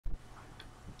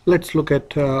Let's look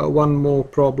at one more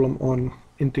problem on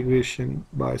integration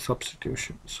by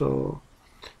substitution. So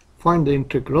find the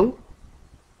integral.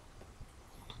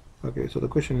 Okay, so the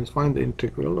question is find the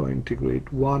integral or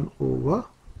integrate 1 over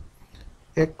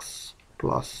x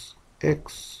plus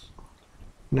x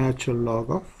natural log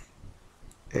of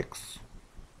x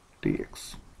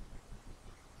dx.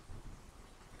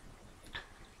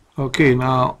 Okay,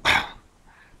 now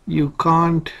you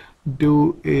can't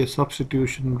do a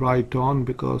substitution right on,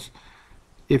 because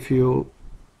if you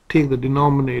take the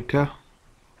denominator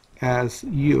as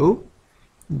u,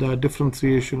 the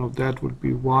differentiation of that would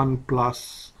be 1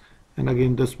 plus, and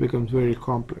again this becomes very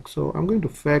complex. So I'm going to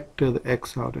factor the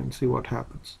x out and see what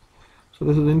happens. So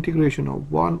this is integration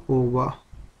of 1 over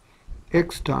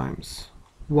x times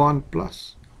 1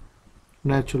 plus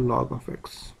natural log of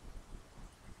x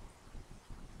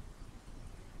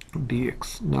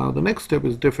dx. Now the next step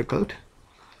is difficult.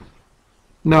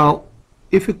 Now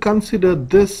if you consider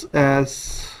this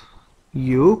as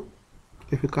u,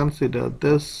 if you consider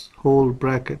this whole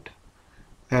bracket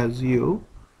as u,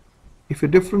 if you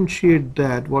differentiate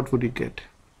that, what would you get?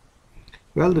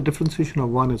 Well, the differentiation of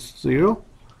 1 is 0,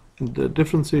 and the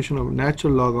differentiation of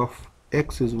natural log of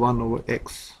x is 1 over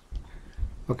x.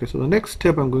 Okay, so the next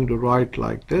step I'm going to write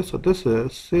like this. So this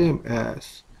is same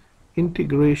as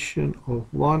integration of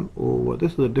 1 over,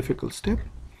 this is a difficult step,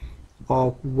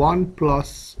 of 1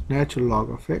 plus natural log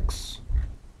of x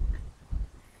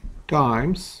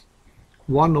times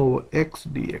 1 over x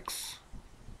dx.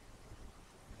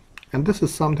 And this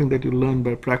is something that you learn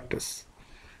by practice.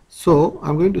 So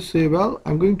I'm going to say, well,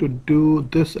 I'm going to do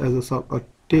this as a or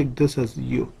take this as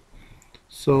u.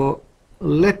 So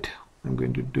I'm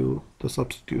going to do the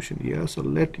substitution here. So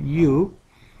let u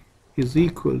is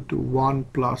equal to 1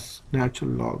 plus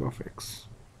natural log of x.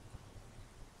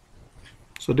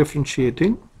 So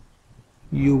differentiating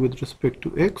u with respect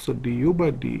to x, so du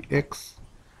by dx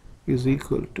is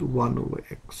equal to 1 over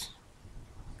x.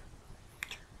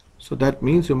 So that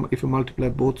means if you multiply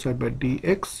both sides by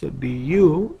dx, so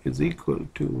du is equal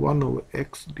to 1 over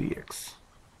x dx.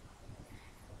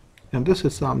 And this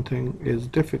is something is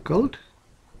difficult,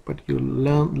 but you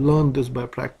learn this by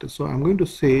practice. So I'm going to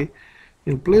say,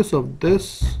 in place of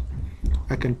this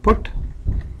I can put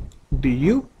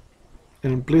du,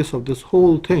 and in place of this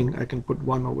whole thing I can put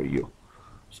 1 over u.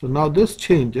 So now this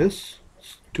changes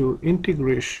to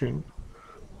integration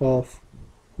of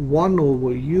 1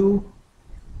 over u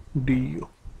du.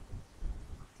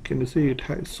 Can you see it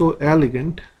is so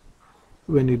elegant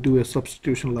when you do a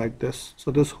substitution like this? So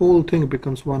this whole thing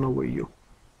becomes 1 over u.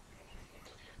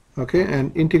 Okay,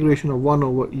 and integration of 1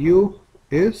 over u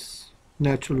is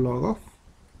natural log of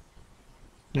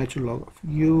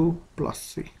u plus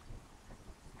c.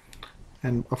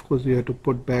 And of course you have to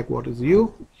put back what is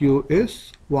u. U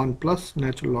is 1 plus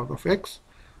natural log of x.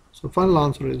 So final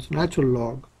answer is natural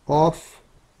log of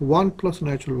 1 plus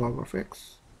natural log of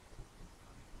x.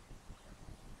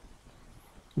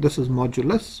 This is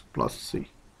modulus plus c.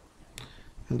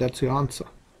 And that's your answer.